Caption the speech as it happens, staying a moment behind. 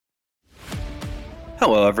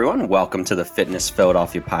Hello, everyone. Welcome to the Fitness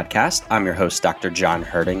Philadelphia podcast. I'm your host, Dr. John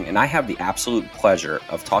Herding, and I have the absolute pleasure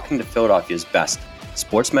of talking to Philadelphia's best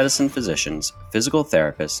sports medicine physicians, physical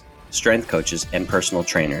therapists, strength coaches, and personal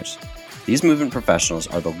trainers. These movement professionals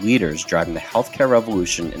are the leaders driving the healthcare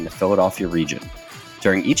revolution in the Philadelphia region.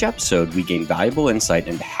 During each episode, we gain valuable insight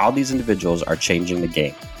into how these individuals are changing the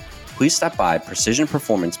game. Please stop by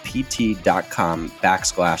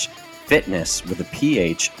precisionperformancept.com/fitness with a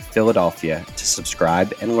PH Philadelphia to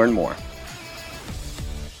subscribe and learn more.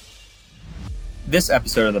 This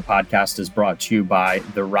episode of the podcast is brought to you by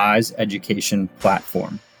the RISE Education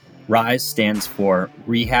Platform. RISE stands for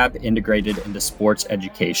Rehab Integrated into Sports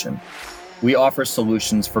Education. We offer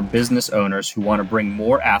solutions for business owners who want to bring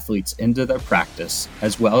more athletes into their practice,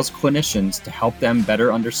 as well as clinicians to help them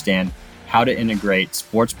better understand how to integrate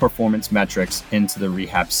sports performance metrics into the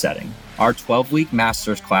rehab setting. Our 12-week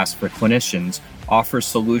master's class for clinicians offers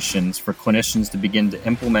solutions for clinicians to begin to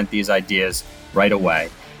implement these ideas right away.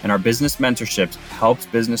 And our business mentorship helps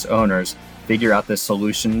business owners figure out the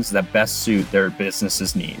solutions that best suit their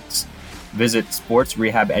business's needs. Visit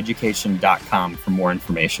sportsrehabeducation.com for more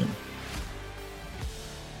information.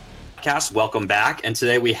 Welcome back. And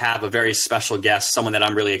today we have a very special guest, someone that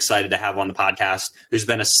I'm really excited to have on the podcast, who's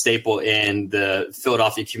been a staple in the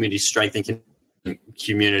Philadelphia community strength and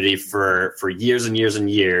community for years and years and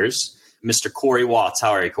years. Mr. Corey Watts. How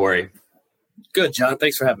are you, Corey? Good, John.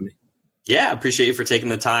 Thanks for having me. Yeah, I appreciate you for taking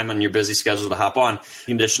the time on your busy schedule to hop on.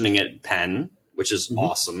 Conditioning at Penn, which is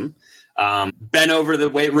awesome. Been over the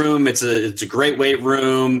weight room. It's a great weight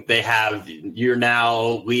room. You're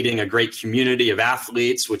now leading a great community of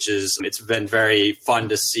athletes, it's been very fun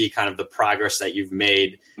to see kind of the progress that you've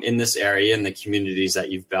made in this area and the communities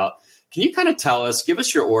that you've built. Can you kind of give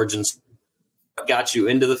us your origins, what got you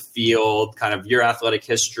into the field, kind of your athletic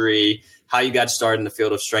history, how you got started in the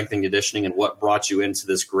field of strength and conditioning, and what brought you into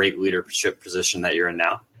this great leadership position that you're in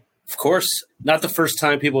now? Of course, not the first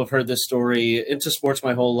time people have heard this story. Into sports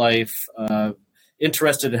my whole life.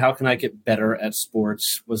 Interested in how can I get better at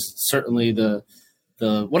sports. Was certainly the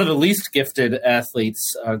one of the least gifted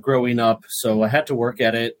athletes growing up. So I had to work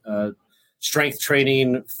at it. Strength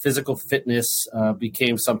training, physical fitness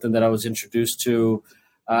became something that I was introduced to.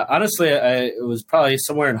 Honestly, it was probably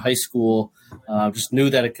somewhere in high school. Just knew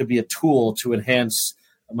that it could be a tool to enhance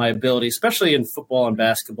my ability, especially in football and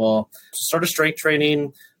basketball. So started strength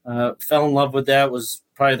training. Fell in love with that, was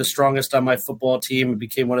probably the strongest on my football team, and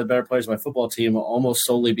became one of the better players on my football team almost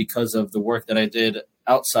solely because of the work that I did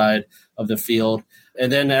outside of the field.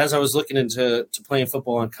 And then as I was looking into playing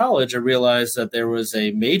football in college, I realized that there was a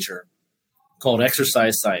major called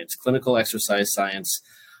exercise science, clinical exercise science.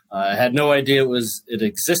 I had no idea it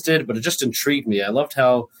existed, but it just intrigued me. I loved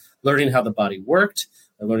learning how the body worked,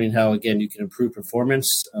 learning how, again, you can improve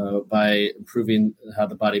performance by improving how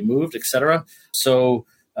the body moved, etc. So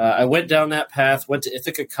I went down that path, went to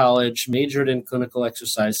Ithaca College, majored in clinical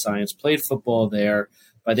exercise science, played football there.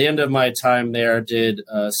 By the end of my time there, did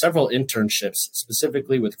several internships,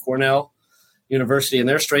 specifically with Cornell University and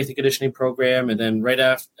their strength and conditioning program. And then right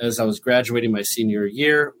after, as I was graduating my senior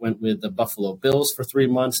year, went with the Buffalo Bills for 3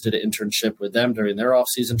 months, did an internship with them during their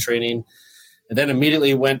off-season training, and then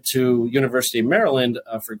immediately went to University of Maryland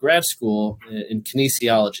for grad school in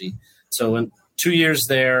kinesiology. So in 2 years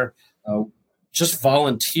there, just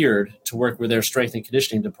volunteered to work with their strength and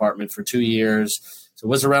conditioning department for 2 years. So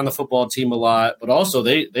was around the football team a lot, but also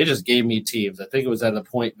they just gave me teams. I think it was at a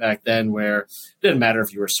point back then where it didn't matter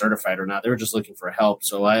if you were certified or not. They were just looking for help.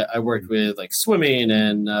 So I worked with like swimming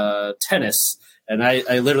and tennis, and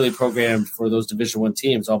I literally programmed for those Division I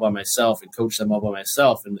teams all by myself and coached them all by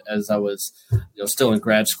myself. And as I was still in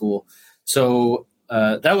grad school. So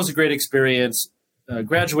that was a great experience.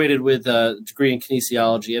 Graduated with a degree in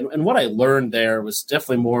kinesiology. And what I learned there was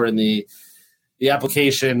definitely more in the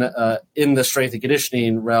application in the strength and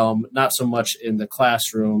conditioning realm, not so much in the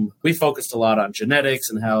classroom. We focused a lot on genetics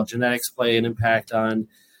and how genetics play an impact on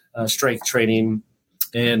strength training.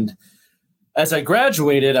 And as I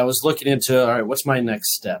graduated, I was looking into, all right, what's my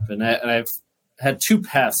next step? And I've had two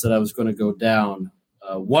paths that I was going to go down.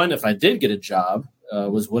 One, if I did get a job,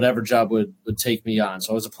 was whatever job would take me on.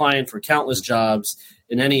 So I was applying for countless jobs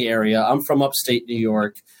in any area. I'm from upstate New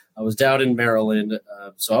York. I was down in Maryland.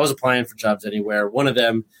 So I was applying for jobs anywhere, one of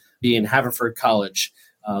them being Haverford College.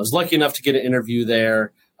 I was lucky enough to get an interview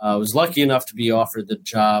there. I was lucky enough to be offered the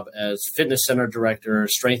job as fitness center director,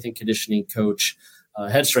 strength and conditioning coach,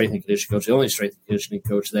 head strength and conditioning coach, the only strength and conditioning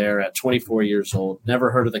coach there at 24 years old.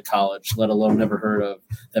 Never heard of the college, let alone never heard of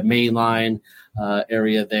the mainline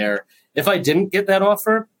area there. If I didn't get that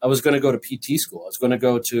offer, I was going to go to PT school. I was going to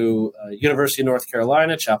go to University of North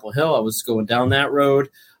Carolina, Chapel Hill. I was going down that road,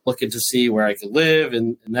 looking to see where I could live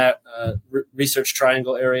in that research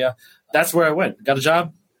triangle area. That's where I went. Got a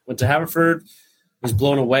job, went to Haverford, was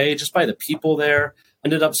blown away just by the people there.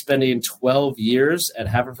 Ended up spending 12 years at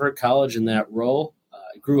Haverford College in that role.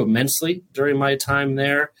 I grew immensely during my time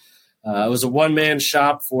there. It was a one-man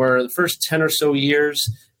shop for the first 10 or so years.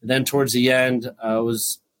 And then towards the end, I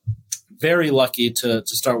was very lucky to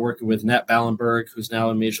start working with Nat Ballenberg, who's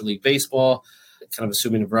now in Major League Baseball, kind of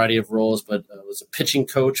assuming a variety of roles, but was a pitching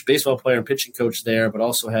coach, baseball player and pitching coach there, but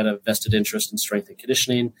also had a vested interest in strength and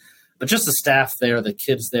conditioning. But just the staff there, the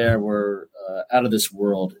kids there were out of this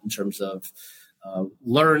world in terms of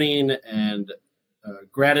learning and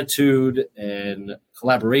gratitude and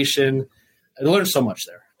collaboration. I learned so much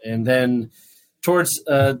there. And then towards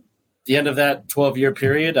the end of that 12-year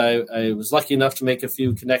period, I was lucky enough to make a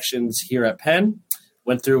few connections here at Penn,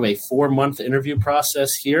 went through a 4-month interview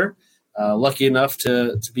process here, lucky enough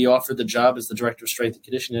to be offered the job as the director of strength and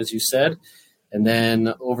conditioning, as you said. And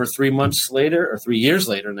then over 3 months later, or 3 years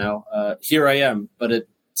later now, here I am. But it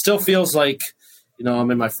still feels like, I'm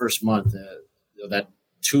in my first month. That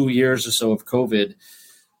 2 years or so of COVID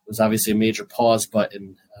was obviously a major pause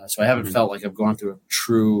button. So I haven't felt like I've gone through a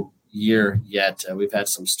true year yet. We've had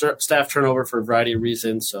some staff turnover for a variety of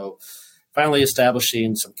reasons. So finally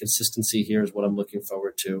establishing some consistency here is what I'm looking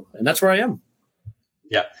forward to. And that's where I am.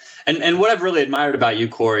 Yeah. And what I've really admired about you,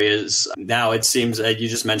 Corey, is now it seems you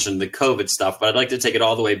just mentioned the COVID stuff, but I'd like to take it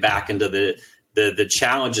all the way back into the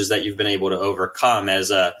challenges that you've been able to overcome as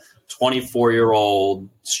a 24-year-old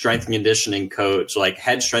strength and conditioning coach, like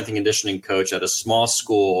head strength and conditioning coach at a small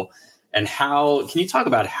school. And can you talk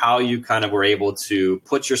about how you kind of were able to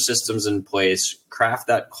put your systems in place, craft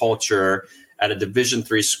that culture at a Division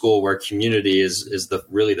III school where community is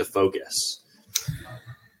really the focus?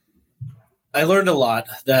 I learned a lot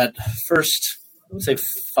that first, I would say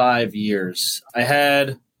 5 years. I had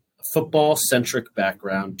a football-centric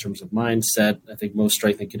background in terms of mindset. I think most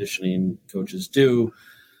strength and conditioning coaches do,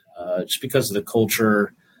 just because of the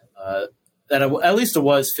culture that at least it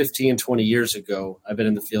was 15, 20 years ago. I've been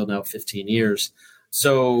in the field now 15 years.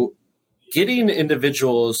 So getting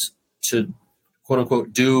individuals to, quote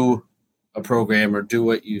unquote, do a program or do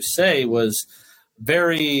what you say was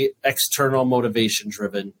very external motivation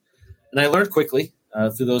driven. And I learned quickly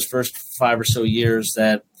through those first 5 or so years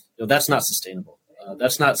that that's not sustainable.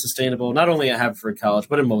 That's not sustainable, not only at Haverford College,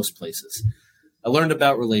 but in most places. I learned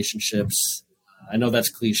about relationships. I know that's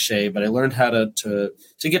cliche, but I learned how to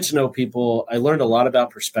get to know people. I learned a lot about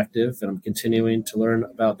perspective, and I'm continuing to learn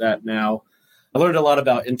about that now. I learned a lot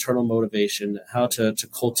about internal motivation, how to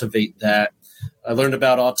cultivate that. I learned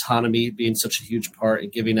about autonomy being such a huge part in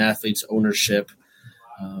giving athletes ownership.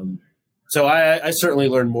 So I certainly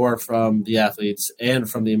learned more from the athletes and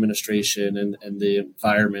from the administration and the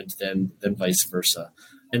environment than vice versa.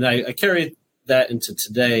 And I carry that into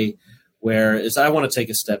today, whereas I want to take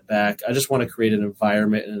a step back. I just want to create an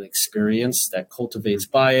environment and an experience that cultivates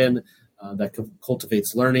buy-in, that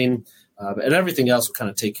cultivates learning, and everything else will kind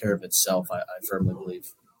of take care of itself, I firmly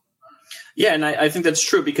believe. Yeah, and I think that's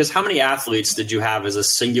true, because how many athletes did you have as a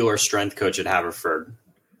singular strength coach at Haverford?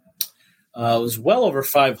 It was well over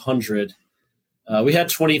 500. We had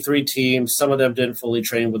 23 teams. Some of them didn't fully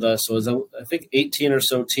train with us. So it was, I think, 18 or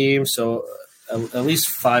so teams. So at least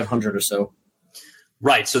 500 or so.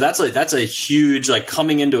 Right. So that's a huge, like,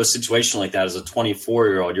 coming into a situation like that as a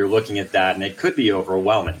 24-year-old, you're looking at that and it could be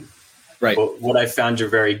overwhelming. Right. But what I found you're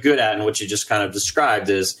very good at, and what you just kind of described,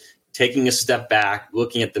 is taking a step back,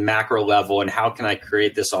 looking at the macro level and how can I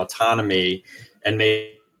create this autonomy and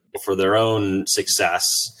make for their own success,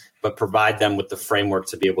 but provide them with the framework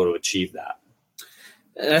to be able to achieve that.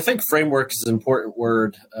 And I think framework is an important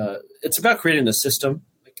word. It's about creating a system.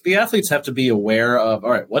 The athletes have to be aware of,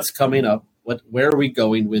 all right, what's coming up? Where are we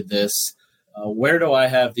going with this? Where do I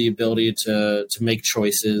have the ability to make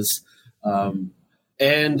choices?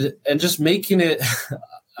 And just making it,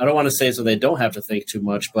 I don't want to say so they don't have to think too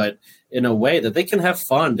much, but in a way that they can have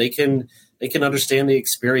fun. They can understand the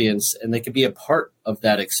experience and they can be a part of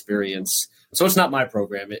that experience. So it's not my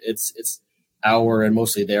program. It's our and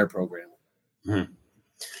mostly their program. Mm-hmm.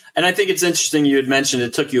 And I think it's interesting. You had mentioned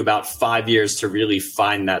it took you about 5 years to really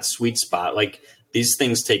find that sweet spot. Like, these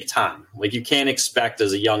things take time. Like, you can't expect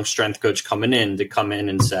as a young strength coach coming in to come in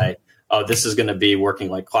and say, oh, this is going to be working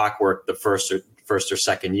like clockwork the first or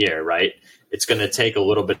second year, right? It's going to take a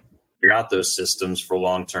little bit to figure out those systems for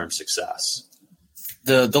long-term success.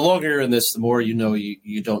 The longer you're in this, the more you know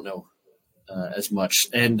you don't know. as much.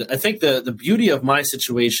 And I think the beauty of my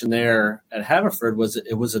situation there at Haverford was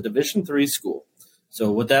it was a Division III school.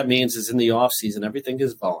 So what that means is in the off season, everything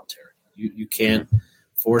is voluntary. You can't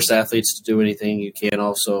force athletes to do anything. You can't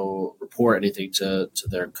also report anything to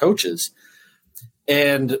their coaches.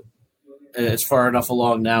 And it's far enough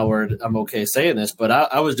along now where I'm okay saying this, but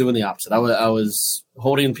I was doing the opposite. I was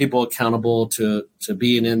holding people accountable to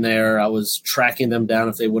being in there. I was tracking them down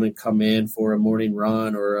if they wouldn't come in for a morning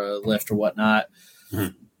run or a lift or whatnot.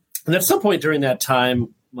 Mm-hmm. And at some point during that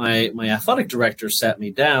time, my athletic director sat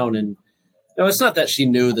me down, and it's not that she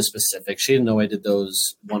knew the specifics. She didn't know I did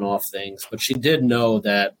those one-off things, but she did know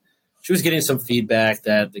that she was getting some feedback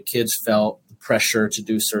that the kids felt the pressure to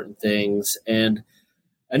do certain things. And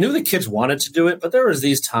I knew the kids wanted to do it, but there was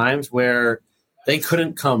these times where they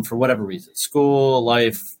couldn't come for whatever reason. School,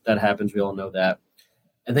 life, that happens. We all know that.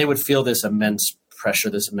 And they would feel this immense pressure,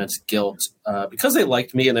 this immense guilt because they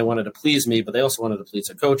liked me and they wanted to please me, but they also wanted to please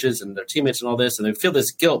their coaches and their teammates and all this. And they'd feel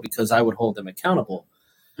this guilt because I would hold them accountable.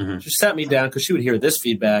 Mm-hmm. She sat me down because she would hear this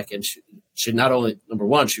feedback, and she not only, number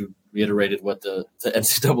one, she reiterated what the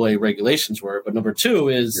NCAA regulations were, but number two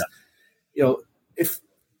is, if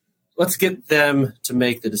let's get them to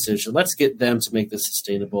make the decision. Let's get them to make this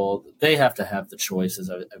sustainable. They have to have the choice, as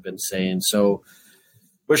I've been saying. So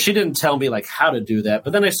where she didn't tell me like how to do that,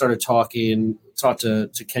 but then I started talked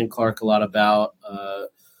to Ken Clark a lot about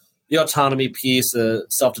the autonomy piece,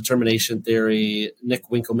 self-determination theory. Nick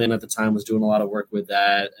Winkelman at the time was doing a lot of work with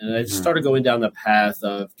that. And I just started going down the path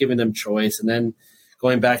of giving them choice, and then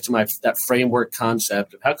going back to that framework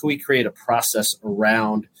concept of how can we create a process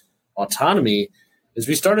around autonomy. Is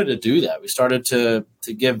we started to do that. We started to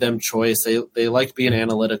give them choice. They like being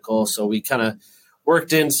analytical, so we kind of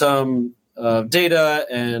worked in some data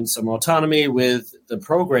and some autonomy with the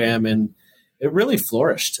program, and it really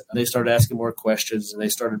flourished. They started asking more questions, and they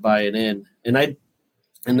started buying in.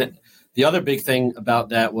 And the other big thing about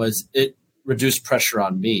that was it reduced pressure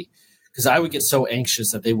on me, because I would get so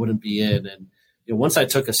anxious that they wouldn't be in. And once I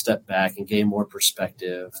took a step back and gained more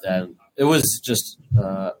perspective, then it was just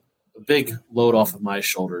a big load off of my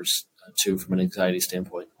shoulders too, from an anxiety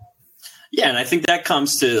standpoint. Yeah. And I think that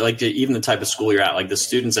comes to even the type of school you're at, like the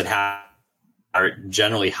students that are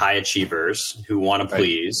generally high achievers who want to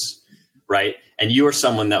please, right? And you are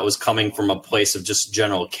someone that was coming from a place of just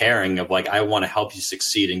general caring of like, I want to help you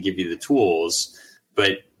succeed and give you the tools.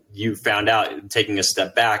 But you found out, taking a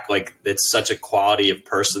step back, like it's such a quality of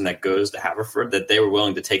person that goes to Haverford that they were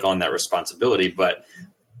willing to take on that responsibility, but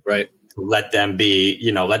let them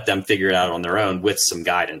let them figure it out on their own with some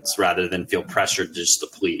guidance rather than feel pressured just to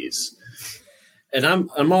please. And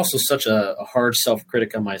I'm also such a hard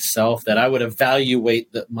self-critic on myself that I would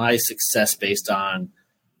evaluate my success based on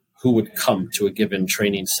who would come to a given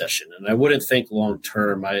training session. And I wouldn't think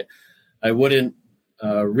long-term. I wouldn't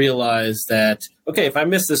realize that, okay, if I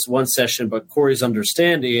miss this one session, but Corey's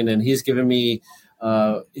understanding and he's giving me,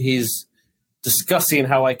 he's discussing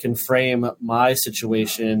how I can frame my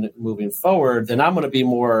situation moving forward, then I'm going to be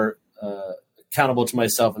more accountable to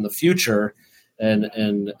myself in the future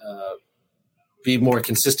and be more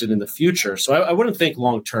consistent in the future. So I wouldn't think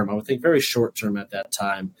long-term. I would think very short-term at that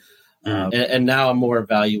time. And now I'm more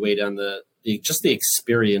evaluating on the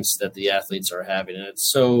experience that the athletes are having. And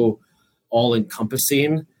it's so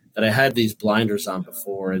all-encompassing that I had these blinders on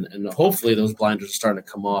before, and hopefully those blinders are starting to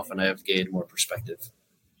come off and I have gained more perspective.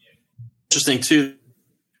 Interesting too,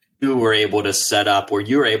 you were able to set up where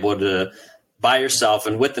you were able to, by yourself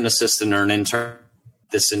and with an assistant or an intern,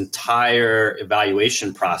 this entire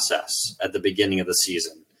evaluation process at the beginning of the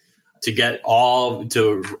season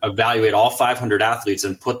to evaluate all 500 athletes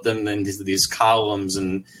and put them in these columns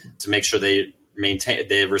and to make sure they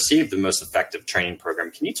receive the most effective training program.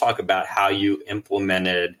 Can you talk about how you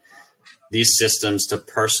implemented these systems to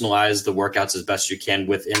personalize the workouts as best you can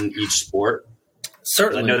within each sport?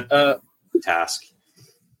 Certainly. I know task.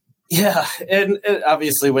 Yeah. And it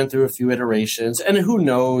obviously went through a few iterations, and who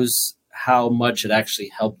knows how much it actually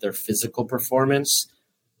helped their physical performance.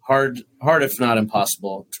 Hard, if not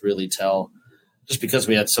impossible to really tell, just because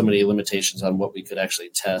we had so many limitations on what we could actually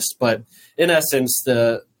test. But in essence,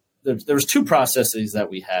 there was two processes that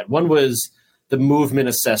we had. One was the movement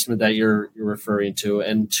assessment that you're referring to,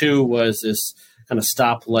 and two was this kind of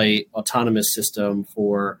stoplight autonomous system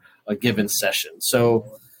for a given session.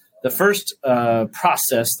 So the first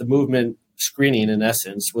process, the movement screening, in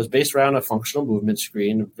essence, was based around a functional movement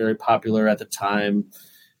screen, very popular at the time,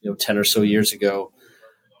 10 or so years ago.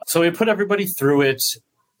 So we put everybody through it.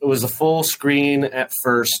 It was a full screen at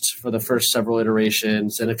first for the first several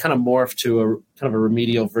iterations, and it kind of morphed to a kind of a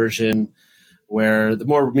remedial version where the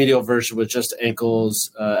more remedial version was just ankles,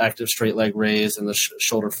 active straight leg raise, and the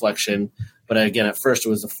shoulder flexion. But again, at first it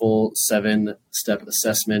was a full 7-step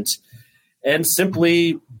assessment and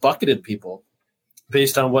simply bucketed people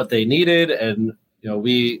based on what they needed. And,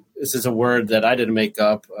 this is a word that I didn't make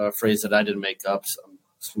up, a phrase that I didn't make up.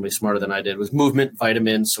 Somebody smarter than I did was movement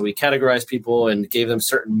vitamins. So we categorized people and gave them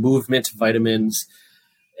certain movement vitamins.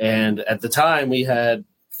 And at the time we had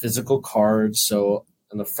physical cards. So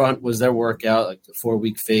on the front was their workout, like the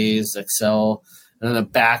 4-week phase, Excel. And on the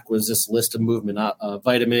back was this list of movement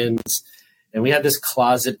vitamins. And we had this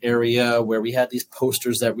closet area where we had these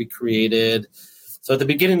posters that we created. So at the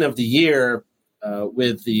beginning of the year,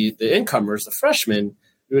 with the incomers, the freshmen,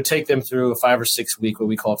 we would take them through a 5 or 6 week, what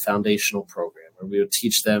we call a foundational program, where we would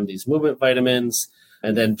teach them these movement vitamins.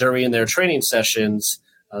 And then during their training sessions,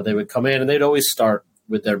 they would come in and they'd always start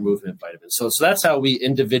with their movement vitamins. So that's how we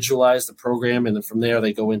individualize the program. And then from there,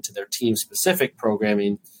 they go into their team specific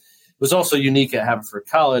programming. It was also unique at Haverford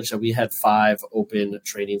College that we had 5 open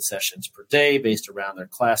training sessions per day based around their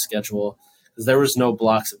class schedule, because there was no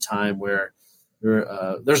blocks of time where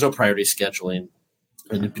there's no priority scheduling.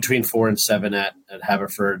 And between 4 and 7 at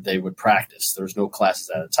Haverford, they would practice. There was no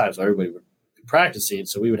classes at a time, so everybody would be practicing.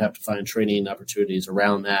 So we would have to find training opportunities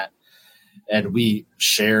around that. And we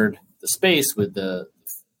shared the space with the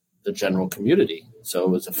general community. So it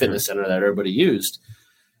was a fitness center that everybody used.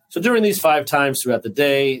 So during these 5 times throughout the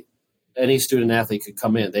day, any student athlete could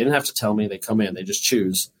come in. They didn't have to tell me. They come in. They just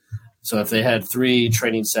choose. So if they had 3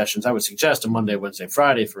 training sessions, I would suggest a Monday, Wednesday,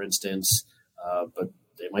 Friday, for instance, but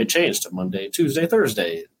they might change to Monday, Tuesday,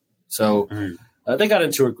 Thursday. So they got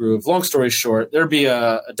into a groove. Long story short, there'd be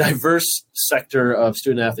a diverse sector of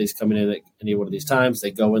student athletes coming in at any one of these times.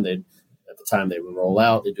 They go in, at the time they would roll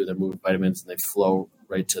out, they do their movement vitamins, and they flow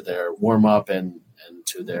right to their warm-up and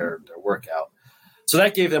to their workout. So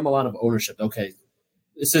that gave them a lot of ownership. Okay,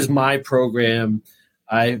 this is my program.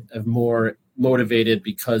 I am more motivated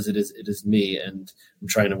because it is me, and I'm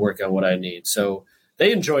trying to work on what I need. So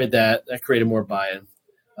they enjoyed that. That created more buy-in.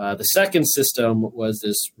 The second system was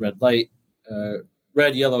this red,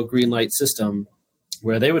 yellow, green light system,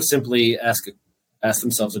 where they would simply ask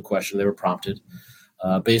themselves a question. They were prompted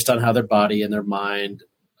based on how their body and their mind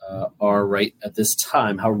are right at this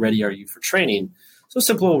time. How ready are you for training? So a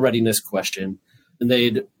simple readiness question. And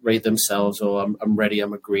they'd rate themselves. Oh, I'm ready.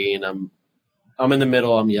 I'm a green. I'm in the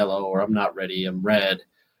middle. I'm yellow. Or I'm not ready. I'm red.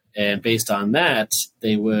 And based on that,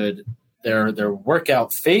 they would their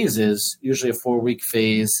workout phases, usually a 4-week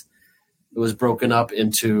phase. It was broken up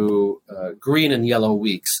into green and yellow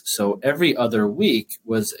weeks. So every other week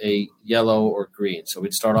was a yellow or green. So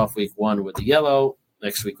we'd start off week 1 with the yellow.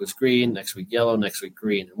 Next week was green. Next week, yellow. Next week,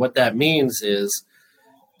 green. And what that means is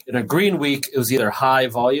in a green week, it was either high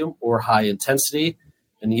volume or high intensity,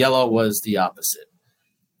 and yellow was the opposite.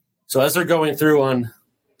 So as they're going through on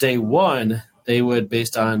day 1, they would,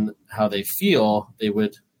 based on how they feel, they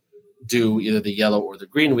would do either the yellow or the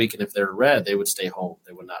green week. And if they're red, they would stay home.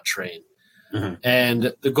 They would not train. Mm-hmm.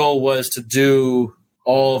 And the goal was to do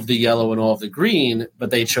all of the yellow and all of the green, but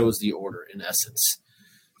they chose the order in essence.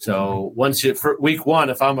 So for week 1,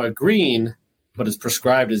 if I'm a green, but it's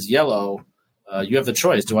prescribed as yellow, you have the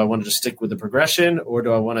choice. Do I want to just stick with the progression, or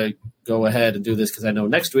do I want to go ahead and do this because I know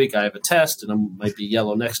next week I have a test and I might be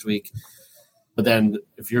yellow next week? But then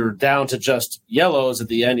if you're down to just yellows at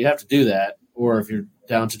the end, you have to do that. Or if you're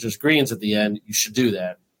down to just greens at the end, you should do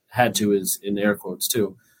that. Had to is in air quotes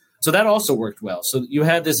too. So that also worked well. So you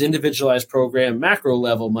had this individualized program, macro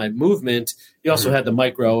level, my movement. You also had the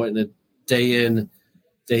micro and the day in,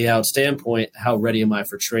 day out standpoint. How ready am I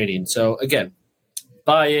for training? So again,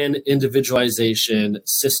 buy-in, individualization,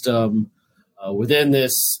 system within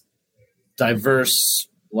this diverse,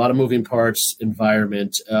 a lot of moving parts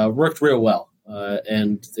environment worked real well.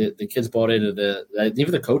 And the kids bought into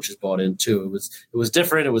even the coaches bought in too. It was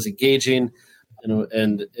different. It was engaging,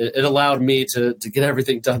 and it allowed me to get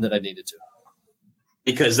everything done that I needed to.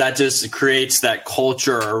 Because that just creates that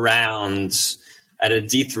culture around. At a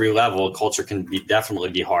D3 level, culture can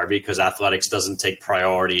definitely be hard because athletics doesn't take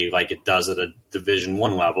priority like it does at a Division I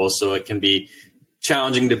level. So it can be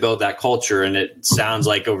challenging to build that culture. And it sounds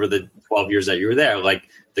like over the 12 years that you were there, like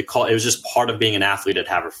it was just part of being an athlete at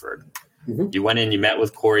Haverford. Mm-hmm. You went in, you met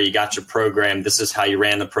with Corey, you got your program. This is how you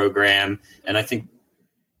ran the program. And I think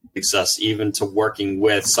success even to working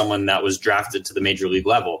with someone that was drafted to the Major League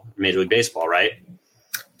level, Major League Baseball, right?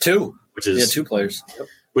 2. Which is 2 players. Yep.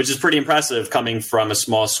 Which is pretty impressive coming from a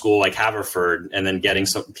small school like Haverford and then getting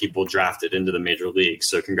some people drafted into the Major League.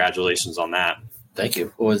 So congratulations on that. Thank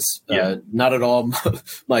you. It was not at all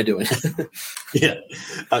my doing. Yeah.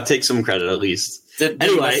 I'll take some credit at least. Didn't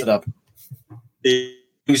mess it up. it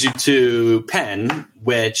brings you to Penn,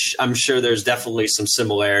 which I'm sure there's definitely some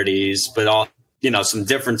similarities, but all some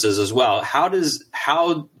differences as well. How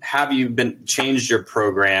have you changed your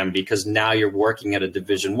program, because now you're working at a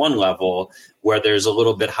Division I level where there's a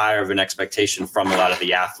little bit higher of an expectation from a lot of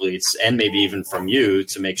the athletes, and maybe even from you,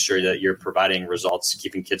 to make sure that you're providing results,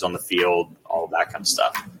 keeping kids on the field, all of that kind of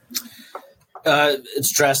stuff?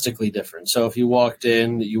 It's drastically different. So if you walked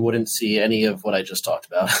in, you wouldn't see any of what I just talked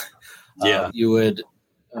about. You would.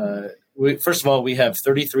 First of all, we have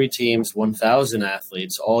 33 teams, 1,000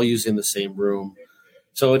 athletes, all using the same room.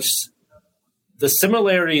 So the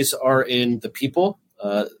similarities are in the people.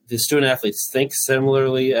 The student athletes think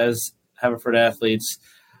similarly as Haverford athletes.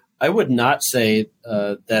 I would not say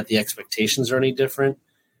that the expectations are any different.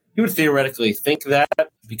 You would theoretically think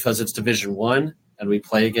that because it's Division I and we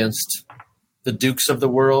play against the Dukes of the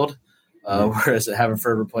world, whereas at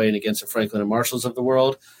Haverford we're playing against the Franklin and Marshalls of the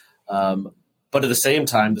world. But at the same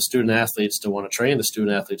time, the student athletes still want to train, the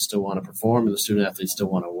student athletes still want to perform, and the student athletes still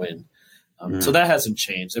want to win. So that hasn't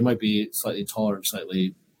changed. It might be slightly taller and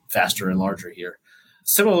slightly faster and larger here.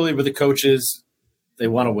 Similarly with the coaches, they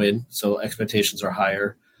want to win, so expectations are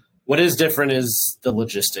higher. What is different is the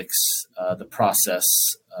logistics, the process,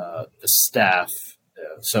 the staff.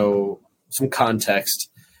 So some context.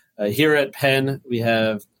 Here at Penn, we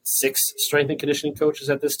have 6 strength and conditioning coaches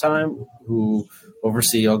at this time who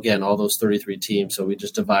oversee, again, all those 33 teams. So we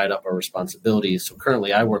just divide up our responsibilities. So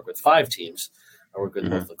currently I work with 5 teams. I work with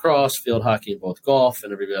both lacrosse, field hockey, and both golf,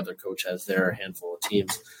 and every other coach has their handful of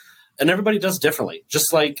teams. And everybody does differently.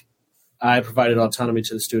 Just like I provided autonomy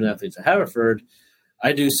to the student athletes at Haverford,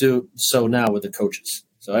 I do so now with the coaches.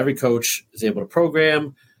 So every coach is able to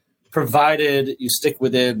program, provided you stick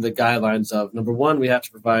within the guidelines of, number one, we have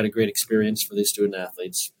to provide a great experience for these student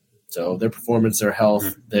athletes. So their performance, their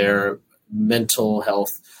health, their mental health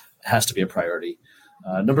has to be a priority.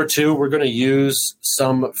 Number 2, we're going to use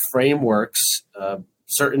some frameworks,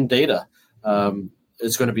 certain data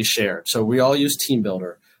is going to be shared. So we all use Team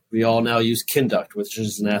Builder. We all now use Kinduct, which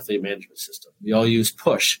is an athlete management system. We all use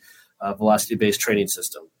Push, velocity-based training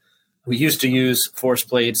system. We used to use force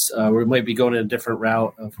plates. We might be going in a different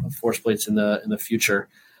route of force plates in the future.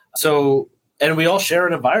 So, and we all share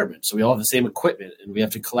an environment. So we all have the same equipment, and we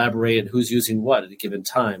have to collaborate on who's using what at a given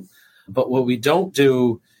time. But what we don't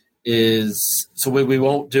do is, so we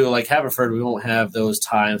won't do like Haverford, we won't have those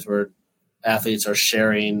times where athletes are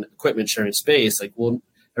sharing equipment, sharing space. Like, well,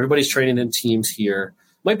 everybody's training in teams here.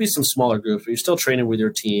 Might be some smaller groups, but you're still training with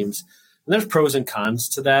your teams. And there's pros and cons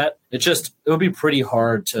to that. It would be pretty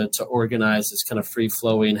hard to organize this kind of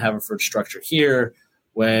free-flowing Haverford structure here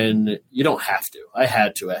when you don't have to. I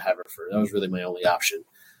had to at Haverford. That was really my only option.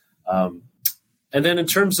 And then in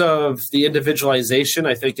terms of the individualization,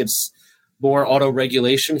 I think it's more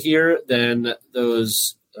auto-regulation here than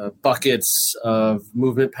those buckets of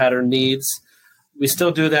movement pattern needs. We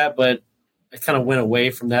still do that, but I kind of went away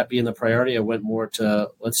from that being the priority. I went more to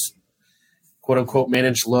let's quote-unquote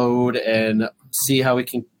manage load and see how we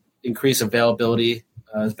can increase availability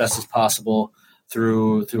as best as possible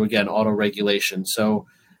through again, auto-regulation. So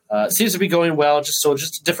it seems to be going well, just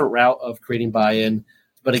a different route of creating buy-in.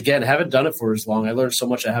 But again, haven't done it for as long. I learned so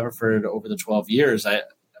much at Haverford over the 12 years. I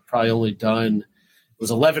probably only done, it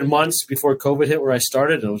was 11 months before COVID hit where I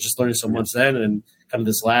started, and I was just learning so much then. And kind of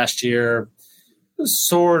this last year was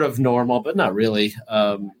sort of normal, but not really.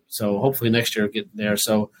 So hopefully next year I'll get there.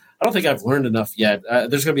 So I don't think I've learned enough yet.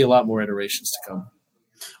 There's going to be a lot more iterations to come.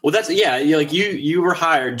 Well, that's, yeah, like you were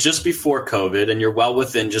hired just before COVID, and you're well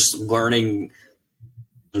within just learning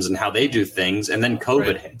and how they do things, and then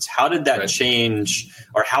COVID hits. How did that change,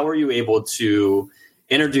 or how were you able to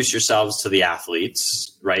introduce yourselves to the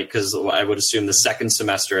athletes, right? Because I would assume the second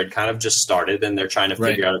semester had kind of just started, and they're trying to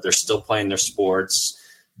figure out if they're still playing their sports.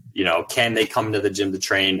 You know, can they come to the gym to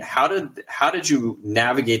train? How did you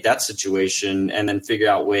navigate that situation and then figure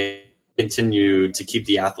out ways to continue to keep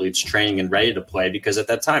the athletes training and ready to play? Because at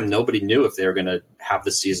that time, nobody knew if they were going to have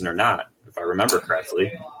the season or not, if I remember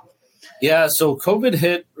correctly. Yeah, so COVID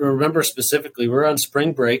hit, remember specifically, we were on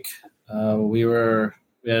spring break. We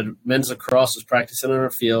had men's lacrosse was practicing on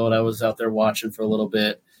our field. I was out there watching for a little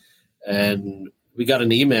bit, and we got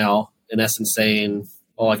an email in essence saying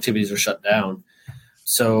all activities are shut down.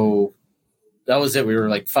 So that was it. We were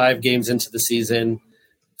like 5 games into the season.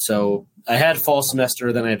 So I had fall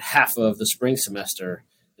semester, then I had half of the spring semester,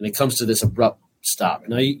 and it comes to this abrupt stop.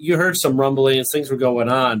 Now, you heard some rumblings, things were going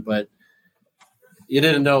on, but you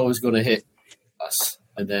didn't know it was going to hit us.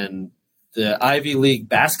 And then the Ivy League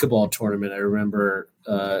basketball tournament, I remember,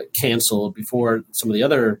 canceled before some of the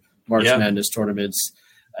other March Madness tournaments.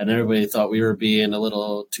 and everybody thought we were being a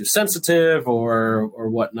little too sensitive or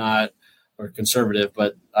whatnot, or conservative,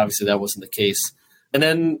 but obviously that wasn't the case. And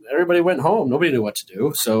then everybody went home. Nobody knew what to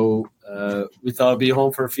do. So we thought I'd be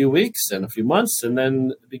home for a few weeks and a few months, and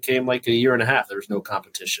then it became like a year and a half. There was no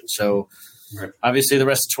competition. So obviously the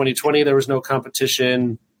rest of 2020, there was no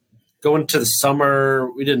competition. Going to the summer,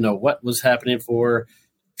 we didn't know what was happening for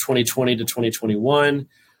 2020 to 2021.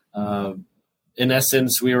 In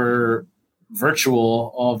essence, we were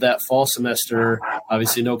virtual all of that fall semester.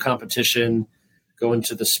 Obviously no competition. Going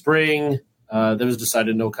to the spring, there was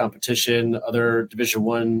decided no competition. Other Division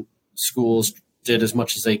I schools did as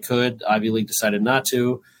much as they could. Ivy League decided not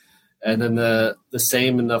to. And then the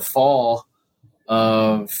same in the fall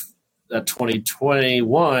of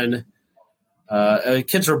 2021,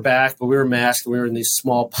 kids were back, but we were masked. We were in these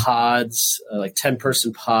small pods, like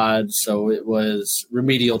 10-person pods. So it was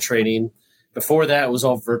remedial training. Before that, it was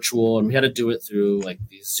all virtual, and we had to do it through like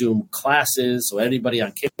these Zoom classes. So anybody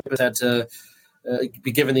on campus had to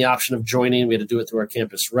be given the option of joining. We had to do it through our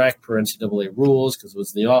campus rec per NCAA rules because it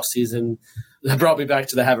was in the off season. That brought me back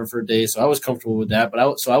to the Haverford days, so I was comfortable with that. But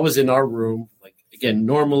I was in our room, like again,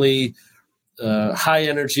 normally high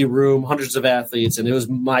energy room, hundreds of athletes, and it was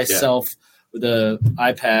myself with an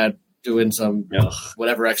iPad doing some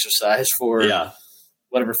whatever exercise for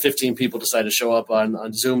whatever 15 people decided to show up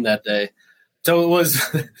on Zoom that day. So it was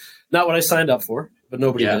not what I signed up for, but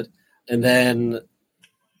nobody did. And then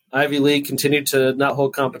Ivy League continued to not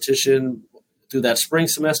hold competition through that spring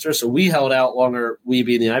semester. So we held out longer, we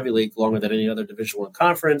being the Ivy League, longer than any other Division I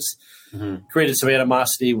conference, created some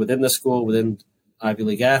animosity within the school, within Ivy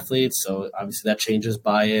League athletes. So obviously that changes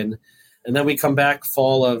buy-in. And then we come back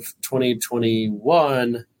fall of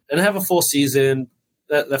 2021 and have a full season.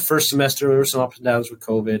 That first semester, there were some ups and downs with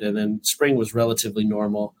COVID, and then spring was relatively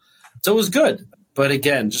normal. So it was good. But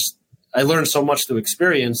again, just I learned so much through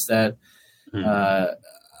experience that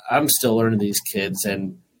I'm still learning these kids.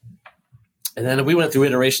 And then we went through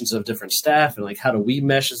iterations of different staff and like, how do we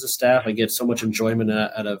mesh as a staff? I get so much enjoyment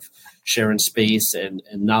out of sharing space and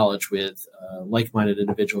knowledge with like-minded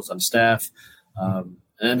individuals on staff.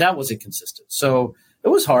 And that wasn't consistent. So it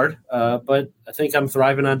was hard, but I think I'm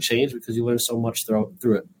thriving on change because you learn so much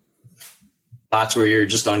through it. That's where you're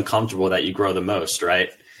just uncomfortable that you grow the most, right?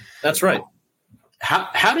 That's right.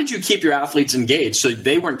 How did you keep your athletes engaged? So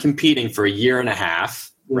they weren't competing for a year and a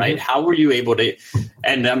half, right? How were you able to,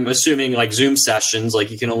 and I'm assuming like Zoom sessions,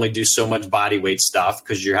 like you can only do so much body weight stuff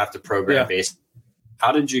because you have to program based.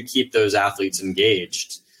 How did you keep those athletes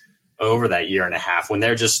engaged over that year and a half when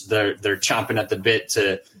they're chomping at the bit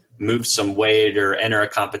to move some weight or enter a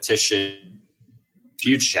competition?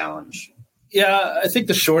 Huge challenge. Yeah, I think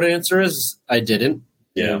the short answer is I didn't.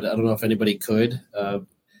 Yeah. And I don't know if anybody could.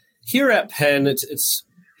 Here at Penn, it's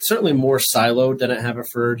certainly more siloed than at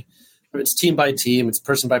Haverford. It's team by team. It's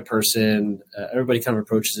person by person. Everybody kind of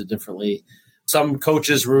approaches it differently. Some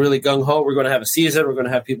coaches were really gung-ho. We're going to have a season. We're going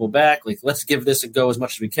to have people back. Like, let's give this a go as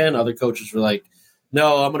much as we can. Other coaches were like,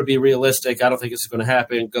 no, I'm going to be realistic. I don't think this is going to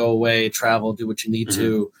happen. Go away, travel, do what you need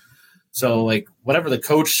to. So, like, whatever the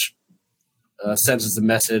coach sends as a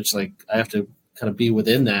message, like, I have to kind of be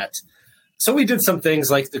within that. So we did some things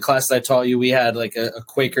like the class I taught you. We had like a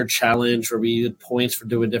Quaker challenge where we had points for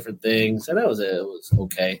doing different things, and it was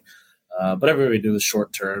okay. But everybody do was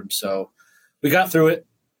short term, so we got through it.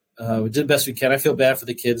 We did the best we can. I feel bad for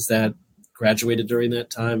the kids that graduated during that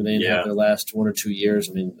time and they didn't have their last 1 or 2 years.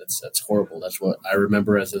 I mean, that's horrible. That's what I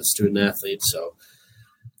remember as a student athlete. So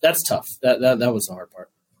that's tough. That was the hard part.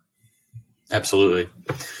 Absolutely.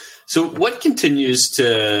 So what continues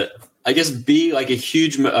to, I guess, be like a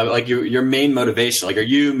huge, like your main motivation? Like, are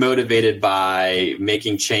you motivated by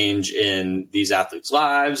making change in these athletes'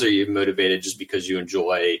 lives? Are you motivated just because you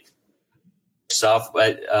enjoy stuff?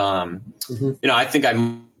 But, I think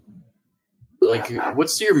I'm like,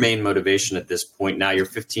 what's your main motivation at this point? Now you're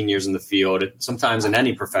 15 years in the field. Sometimes in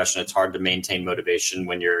any profession, it's hard to maintain motivation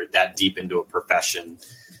when you're that deep into a profession.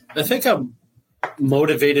 I think I'm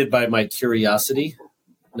motivated by my curiosity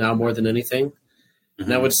now more than anything.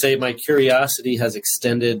 And I would say my curiosity has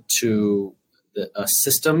extended to a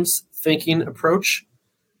systems thinking approach.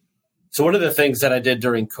 So one of the things that I did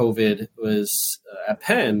during COVID was at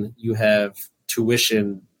Penn, you have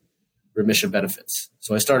tuition remission benefits.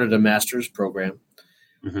 So I started a master's program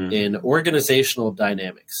in organizational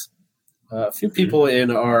dynamics. A few people in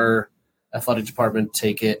our athletic department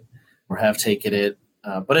take it or have taken it,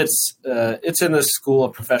 but it's in the School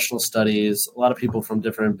of Professional Studies. A lot of people from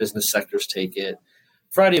different business sectors take it.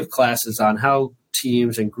 Variety of classes on how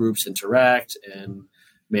teams and groups interact and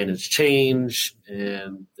manage change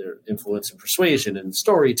and their influence and persuasion and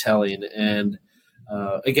storytelling and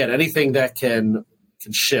Again, anything that can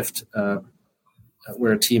shift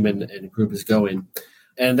where a team and group is going.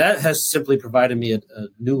 And that has simply provided me a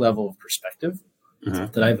new level of perspective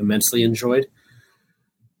that I've immensely enjoyed.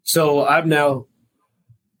 So I'm now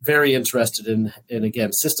very interested in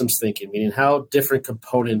again, systems thinking, meaning how different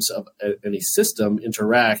components of any system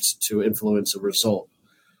interact to influence a result.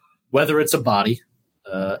 Whether it's a body,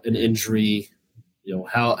 an injury,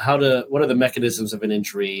 what are the mechanisms of an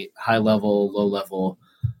injury, high level, low level.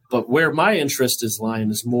 But where my interest is lying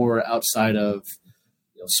is more outside of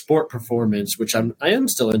sport performance, which I am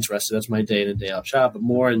still interested. That's my day in and day out job, but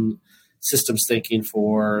more in systems thinking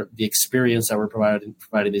for the experience that we're providing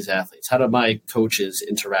these athletes. How do my coaches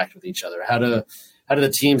interact with each other? How do the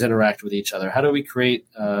teams interact with each other? How do we create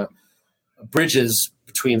bridges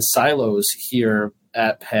between silos here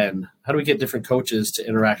at Penn? How do we get different coaches to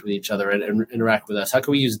interact with each other and interact with us? How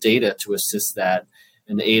can we use data to assist that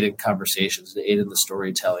and aid in conversations and aid in the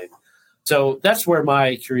storytelling? So that's where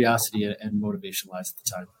my curiosity and motivation lies at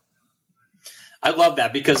the time. I love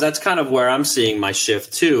that, because that's kind of where I'm seeing my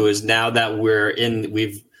shift too, is now that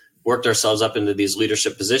we've worked ourselves up into these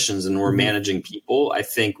leadership positions and we're managing people. I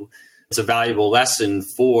think it's a valuable lesson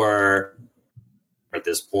for at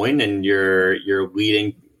this point, and you're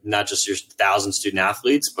leading not just your 1,000 student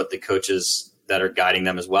athletes, but the coaches that are guiding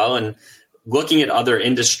them as well. And looking at other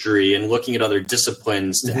industry and looking at other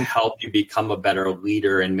disciplines to help you become a better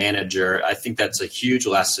leader and manager. I think that's a huge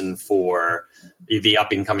lesson for the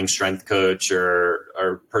up and coming strength coach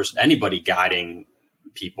or anybody guiding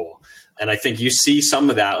people. And I think you see some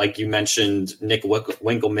of that, like you mentioned, Nick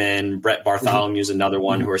Winkelman, Brett Bartholomew is another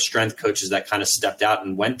one, who are strength coaches that kind of stepped out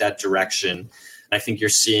and went that direction. And I think you're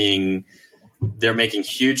seeing they're making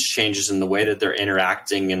huge changes in the way that they're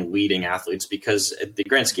interacting and leading athletes, because at the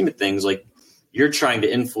grand scheme of things, like, you're trying to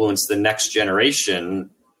influence the next generation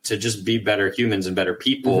to just be better humans and better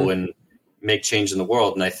people and make change in the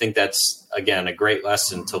world. And I think that's, again, a great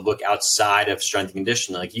lesson to look outside of strength and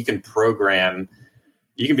conditioning. Like, you can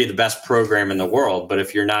be the best program in the world, but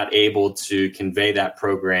if you're not able to convey that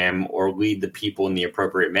program or lead the people in the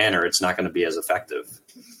appropriate manner, it's not going to be as effective.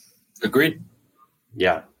 Agreed.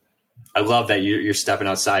 Yeah. I love that you're stepping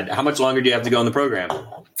outside. How much longer do you have to go in the program?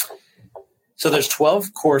 So there's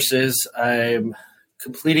 12 courses. I'm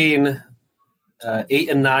completing 8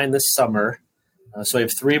 and 9 this summer. So I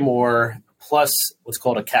have 3 more, plus what's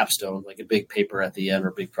called a capstone, like a big paper at the end or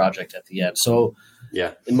a big project at the end. So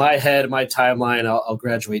yeah, in my head, my timeline, I'll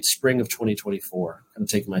graduate spring of 2024. I'm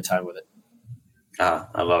taking my time with it.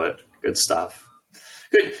 I love it. Good stuff.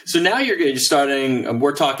 Good. So now you're starting,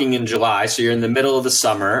 we're talking in July, so you're in the middle of the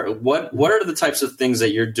summer. What are the types of things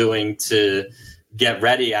that you're doing to get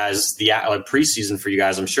ready as the preseason for you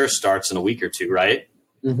guys? I'm sure starts in a week or two, right?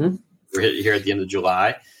 We're here at the end of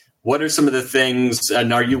July. What are some of the things, and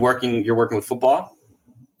you're working with football?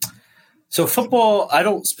 So football, I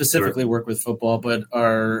don't specifically work with football, but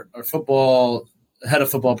our football head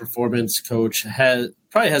of football performance coach has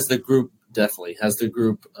the group,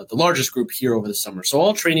 the largest group here over the summer. So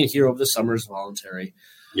all training here over the summer is voluntary.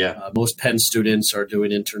 Yeah. Most Penn students are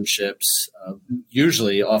doing internships,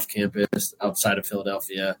 usually off campus outside of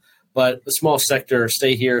Philadelphia, but a small sector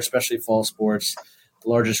stay here, especially fall sports. The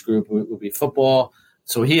largest group will be football.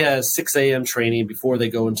 So he has 6 a.m. training before they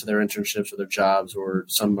go into their internships or their jobs, or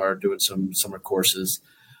some are doing some summer courses.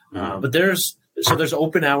 But there's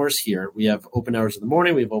open hours here. We have open hours in the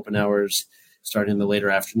morning. We have open hours starting in the later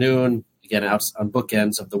afternoon, again, out on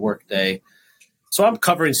bookends of the workday. So I'm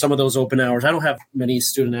covering some of those open hours. I don't have many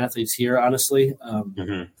student athletes here, honestly.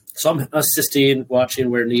 So I'm assisting, watching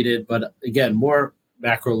where needed, but again, more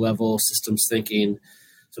macro level systems thinking.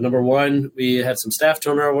 So number one, we had some staff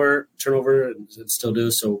turnover and still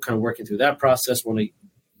do. So kind of working through that process. Want to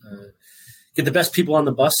get the best people on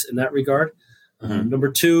the bus in that regard. Number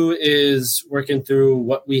two is working through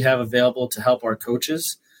what we have available to help our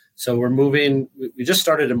coaches. So we just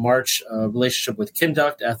started in March a relationship with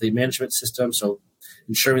Kinduct, athlete management system. So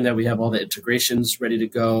ensuring that we have all the integrations ready to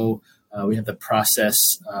go. We have the process.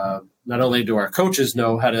 Not only do our coaches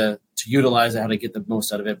know how to utilize it, how to get the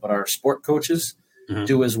most out of it, but our sport coaches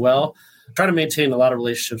do as well. Try to maintain a lot of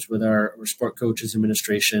relationships with our sport coaches,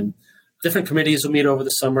 administration. Different committees will meet over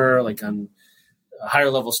the summer, like on higher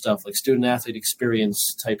level stuff, like student athlete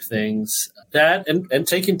experience type things. That and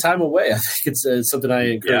taking time away. I think it's something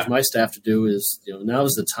I encourage my staff to do is, now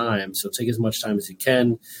is the time. So take as much time as you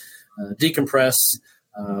can, decompress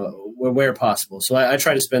where possible. So I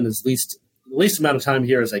try to spend the least amount of time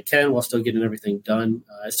here as I can while still getting everything done.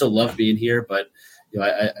 I still love being here, but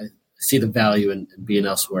I see the value in being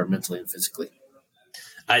elsewhere mentally and physically.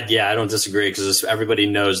 I don't disagree, because everybody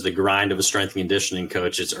knows the grind of a strength and conditioning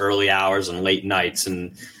coach. It's early hours and late nights.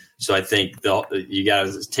 And so I think you got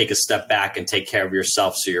to take a step back and take care of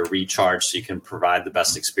yourself so you're recharged, so you can provide the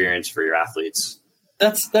best experience for your athletes.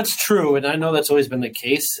 That's true. And I know that's always been the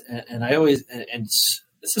case. And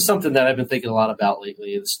this is something that I've been thinking a lot about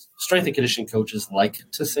lately. Is strength and conditioning coaches like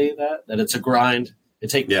to say that it's a grind. They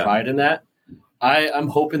take pride in that. I'm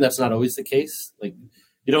hoping that's not always the case. Like,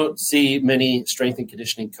 you don't see many strength and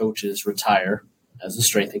conditioning coaches retire as a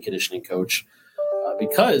strength and conditioning coach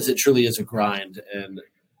because it truly is a grind, and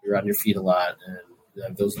you're on your feet a lot and you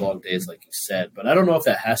have those long days, like you said. But I don't know if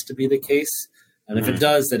that has to be the case. And if it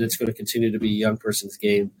does, then it's going to continue to be a young person's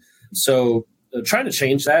game. So trying to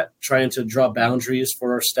change that, trying to draw boundaries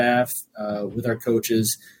for our staff with our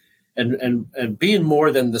coaches, and being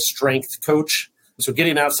more than the strength coach. So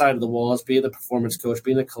getting outside of the walls, being the performance coach,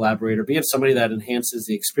 being a collaborator, being somebody that enhances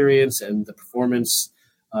the experience and the performance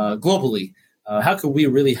globally. How can we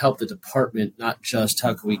really help the department, not just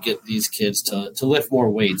how can we get these kids to lift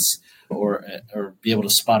more weights or be able to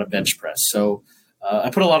spot a bench press? So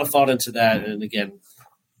I put a lot of thought into that. And again,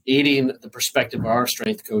 aiding the perspective of our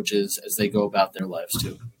strength coaches as they go about their lives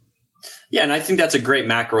too. Yeah, and I think that's a great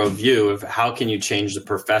macro view of how can you change the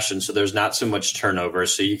profession so there's not so much turnover,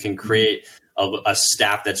 so you can create a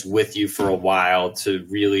staff that's with you for a while to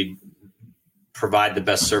really provide the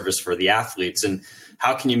best service for the athletes. And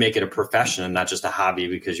how can you make it a profession and not just a hobby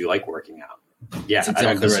because you like working out? Yeah, exactly.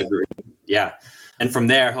 I don't disagree. Right. Yeah. And from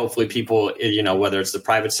there, hopefully people, whether it's the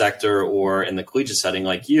private sector or in the collegiate setting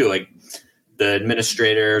like you, like the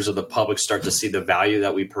administrators or the public start to see the value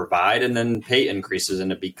that we provide, and then pay increases,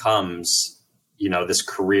 and it becomes, this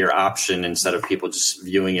career option instead of people just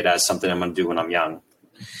viewing it as something I'm going to do when I'm young.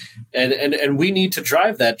 And we need to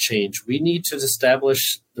drive that change. We need to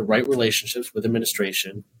establish the right relationships with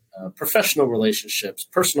administration, professional relationships,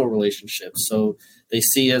 personal relationships. So they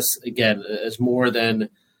see us, again, as more than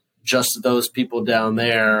just those people down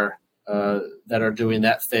there that are doing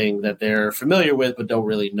that thing that they're familiar with but don't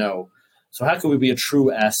really know. So how can we be a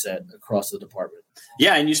true asset across the department?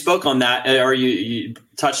 Yeah, and you spoke on that, or you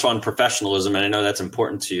touched on professionalism, and I know that's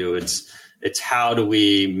important to you. It's how do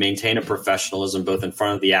we maintain a professionalism both in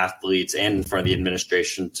front of the athletes and in front of the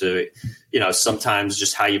administration to, sometimes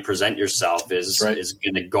just how you present yourself is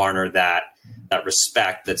going to garner that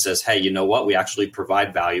respect that says, hey, you know what, we actually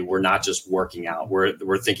provide value. We're not just working out.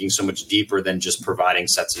 We're thinking so much deeper than just providing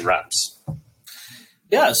sets and reps.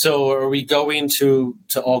 Yeah. So are we going to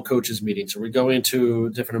all coaches meetings? Are we going to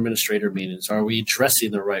different administrator meetings? Are we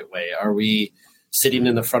dressing the right way? Are we sitting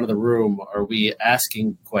in the front of the room? Are we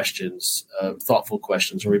asking questions, thoughtful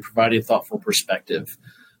questions? Are we providing thoughtful perspective?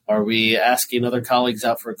 Are we asking other colleagues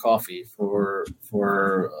out for coffee, for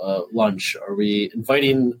lunch? Are we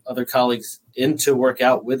inviting other colleagues in to work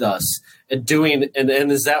out with us and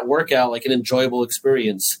is that workout like an enjoyable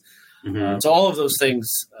experience? Mm-hmm. So all of those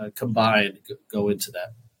things combined go into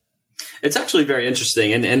that. It's actually very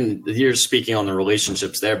interesting. And you're speaking on the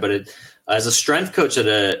relationships there, but as a strength coach at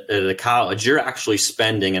a college, you're actually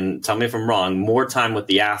spending, and tell me if I'm wrong, more time with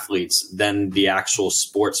the athletes than the actual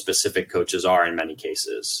sport-specific coaches are in many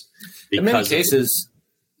cases. In many cases,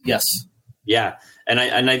 yes. Yeah. And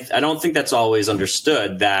I don't think that's always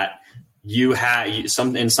understood, that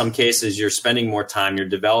in some cases you're spending more time, you're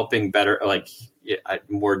developing better, like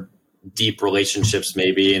more deep relationships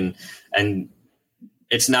maybe. And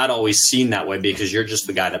it's not always seen that way because you're just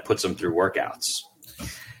the guy that puts them through workouts.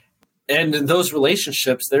 And in those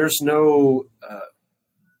relationships, there's nothing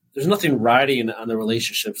riding on the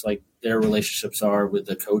relationships like their relationships are with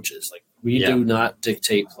the coaches. Like we do not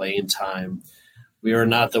dictate playing time. We are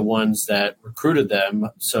not the ones that recruited them,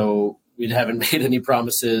 so we haven't made any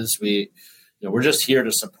promises. We're just here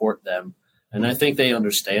to support them, and I think they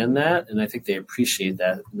understand that, and I think they appreciate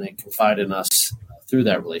that, and they confide in us through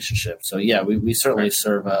that relationship. So yeah, we certainly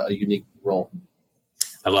serve a unique role.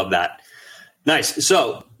 I love that. Nice.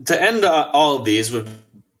 So to end all of these with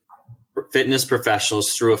fitness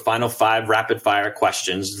professionals through a final 5 rapid fire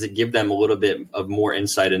questions to give them a little bit of more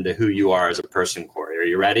insight into who you are as a person, Corey. Are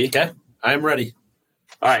you ready? Okay. I'm ready.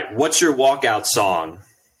 All right. What's your walkout song?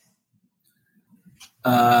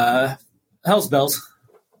 Hell's Bells.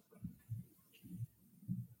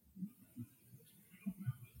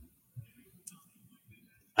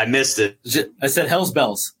 I missed it. I said Hell's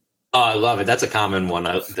Bells. Oh, I love it. That's a common one.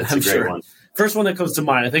 That's a great one. First one that comes to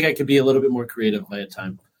mind. I think I could be a little bit more creative by a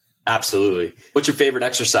time. Absolutely. What's your favorite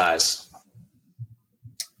exercise?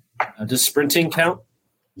 Does sprinting count?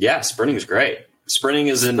 Yeah, sprinting is great. Sprinting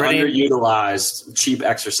is an underutilized, cheap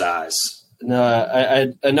exercise.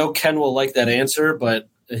 No, I know Ken will like that answer, but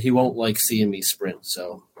he won't like seeing me sprint.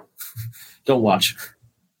 So don't watch.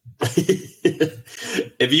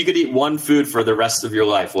 If you could eat one food for the rest of your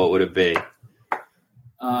life, what would it be?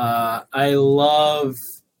 I love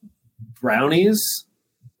brownies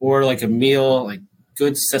or like a meal, like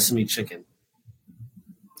good sesame chicken.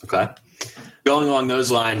 Okay. Going along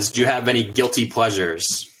those lines, do you have any guilty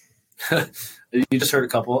pleasures? You just heard a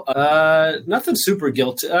couple. Nothing super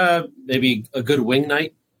guilty. Maybe a good wing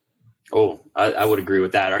night. Oh, I would agree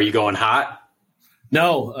with that. Are you going hot?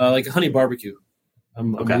 No, like a honey barbecue.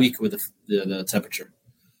 I'm Okay. weak with the temperature.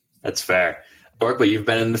 That's fair. Dork, but you've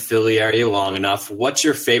been in the Philly area long enough. What's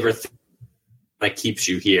your favorite thing that keeps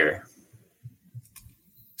you here?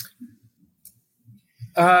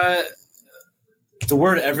 The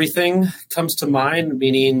word everything comes to mind,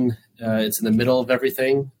 meaning it's in the middle of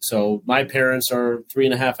everything. So my parents are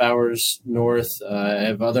 3.5 hours north. I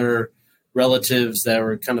have other relatives that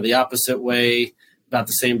were kind of the opposite way, about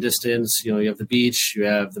the same distance. You have the beach, you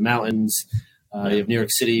have the mountains, you have New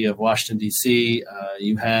York City, you have Washington, D.C.,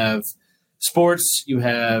 you have sports, you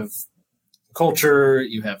have culture,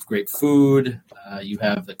 you have great food, you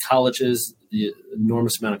have the colleges, the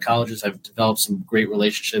enormous amount of colleges. I've developed some great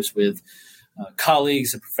relationships with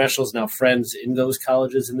colleagues and professionals, now friends in those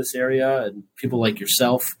colleges in this area, and people like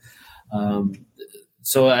yourself.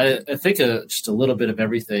 So I think just a little bit of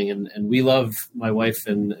everything. And we love, my wife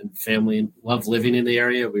and family, love living in the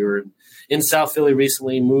area. We were in South Philly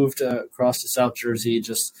recently, moved across to South Jersey.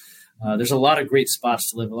 Just there's a lot of great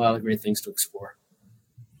spots to live, a lot of great things to explore.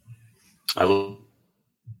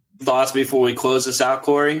 Thoughts before we close this out,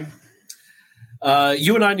 Corey?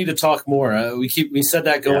 You and I need to talk more. We said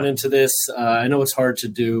that going into this. I know it's hard to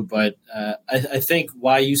do, but I think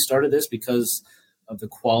why you started this, because of the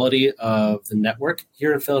quality of the network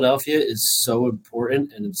here in Philadelphia, is so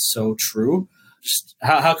important, and it's so true. Just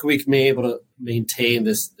how can we be able to maintain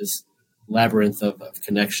this labyrinth of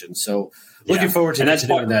connection? So looking forward to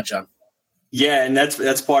doing that, John. Yeah, and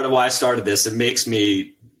that's part of why I started this. It makes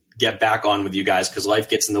me get back on with you guys because life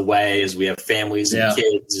gets in the way as we have families and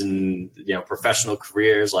kids and professional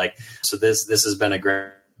careers. So this has been a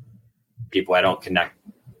great people I don't connect.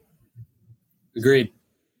 Agreed.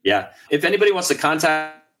 Yeah. If anybody wants to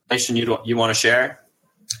contact you want to share,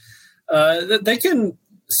 they can.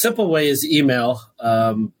 Simple way is email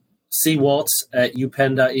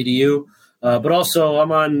cwaltz@upenn.edu. But also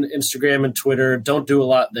I'm on Instagram and Twitter. Don't do a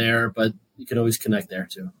lot there, but you can always connect there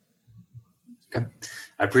too. Okay.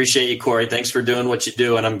 I appreciate you, Corey. Thanks for doing what you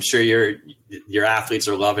do, and I'm sure your athletes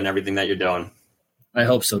are loving everything that you're doing. I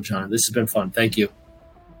hope so, John. This has been fun. Thank you.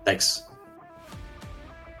 Thanks.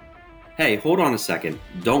 Hey, hold on a second.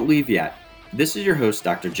 Don't leave yet. This is your host,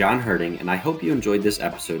 Dr. John Herding, and I hope you enjoyed this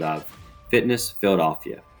episode of Fitness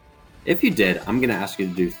Philadelphia. If you did, I'm going to ask you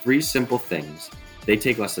to do 3 simple things. They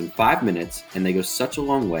take less than 5 minutes, and they go such a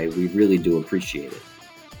long way. We really do appreciate it.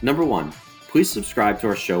 Number 1, please subscribe to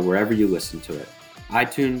our show wherever you listen to it.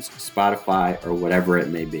 iTunes, Spotify, or whatever it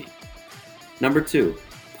may be. Number 2,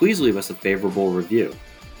 please leave us a favorable review.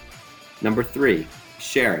 Number 3,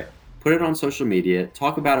 share it. Put it on social media,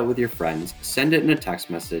 talk about it with your friends, send it in a text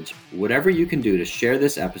message, whatever you can do to share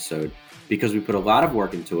this episode, because we put a lot of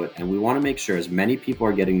work into it and we want to make sure as many people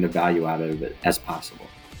are getting the value out of it as possible.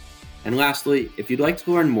 And lastly, if you'd like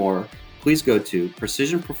to learn more, please go to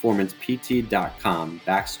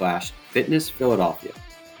precisionperformancept.com/Fitness Philadelphia.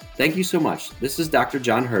 Thank you so much. This is Dr.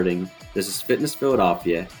 John Herding. This is Fitness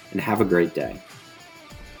Philadelphia, and have a great day.